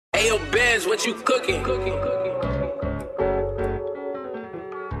Hey, yo, Benz, what you cooking? Hold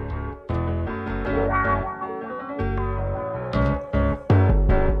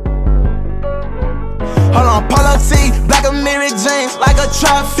on, Polo T, black of Mary James, like a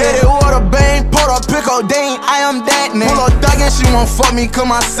trap fitted water bang, pour up pickle Dean, I am that nigga. Pull up thuggin', she won't fuck me, cause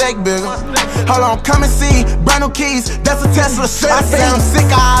my sack bigger. Hold on, come and see, brand new keys, that's a Tesla shit. I say I'm sick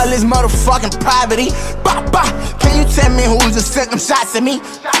of all this motherfucking poverty. Bah, bah, can you tell me who just sent them shots at me?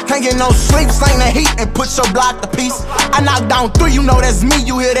 Can't get no sleep, sling the heat and put your block to piece. I knock down 3, you know that's me,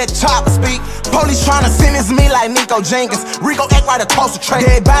 you hear that chopper speak. Police tryna sentence me like Nico Jenkins. Rico act right across the track.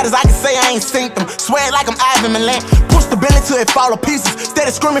 Dead bodies, I can say I ain't seen them. Swear like I'm Ivan Milan. Push the belly till it fall to pieces.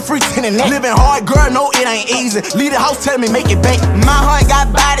 Steady screaming free to the neck. Living hard, girl, no, it ain't easy. Leave the house, tell me make it bank. My heart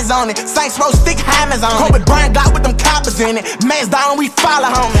got bodies on it. Saints roll stick hammers on it. Kobe Bryant got with them coppers in it. Man's down, we follow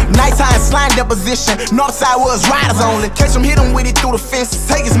home. Nighttime slime deposition. Northside was riders only. Catch him, hit him with it through the fences.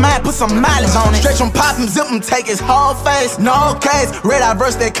 Take his mind, put some mileage on it. Stretch him, pop him, zip him, take his whole face. No case. Red eye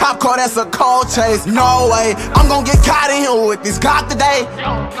verse that cop car, that's a cold chase. No way, I'm gon' get caught in here with this Glock today.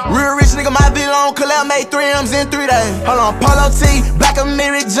 Real rich nigga, my be long, collect, made 3 M's in 3 days. Hold on, Polo T, black of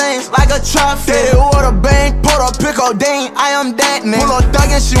Mary James, like a trap fitted water bang, pour up pickle Dean, I am that nigga. Pull up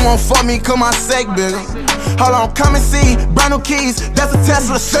thuggin', she won't fuck me, cause my sack bigger. Hold on, come and see, brand new keys, that's a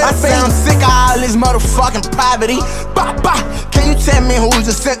Tesla shit. I say I'm sick of all this motherfucking poverty. Bah, bah, can you tell me who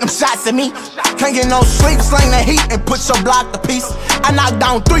just sent them shots at me? Can't get no sleep, sling the heat and put your block to piece. I knock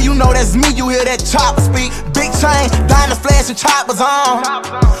down 3, you know that's me, you hear that chopper speak. Big chain, dying to flash and choppers on.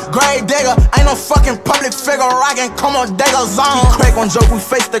 Grave digger, ain't no fucking public figure rockin', come on, Dago zone. Crack one joke, we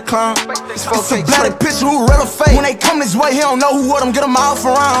face the clown. It's a bloody picture, who real or fake. When they come this way, he don't know who with them, get them off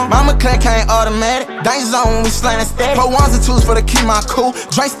around. Mama click ain't automatic, danger zone when we slang and steady. Put 1s and 2s for to keep my cool.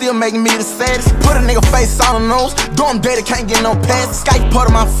 Drink still making me the saddest. Put a nigga face on the nose, do him dirty, can't get no pass. Skype part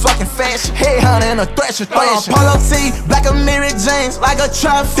of my fucking fashion. Headhunter in a Thrasher. Polo T, black of Mary James, like a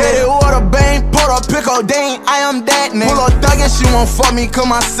trap fitted water bang, pour up pickle Dean, I am that nigga. Pull up thuggin', she won't fuck me, cause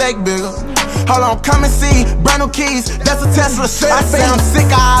my sack bigger. Hold on, come and see, brand new keys, that's a Tesla shit. I say I'm sick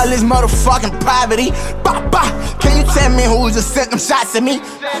of all this motherfucking poverty. Bah, bah, can you tell me who just sent them shots at me?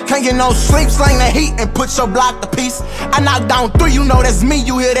 Can't get no sleep, sling the heat and put your block to piece. I knock down 3, you know that's me,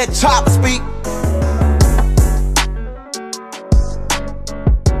 you hear that chopper speak.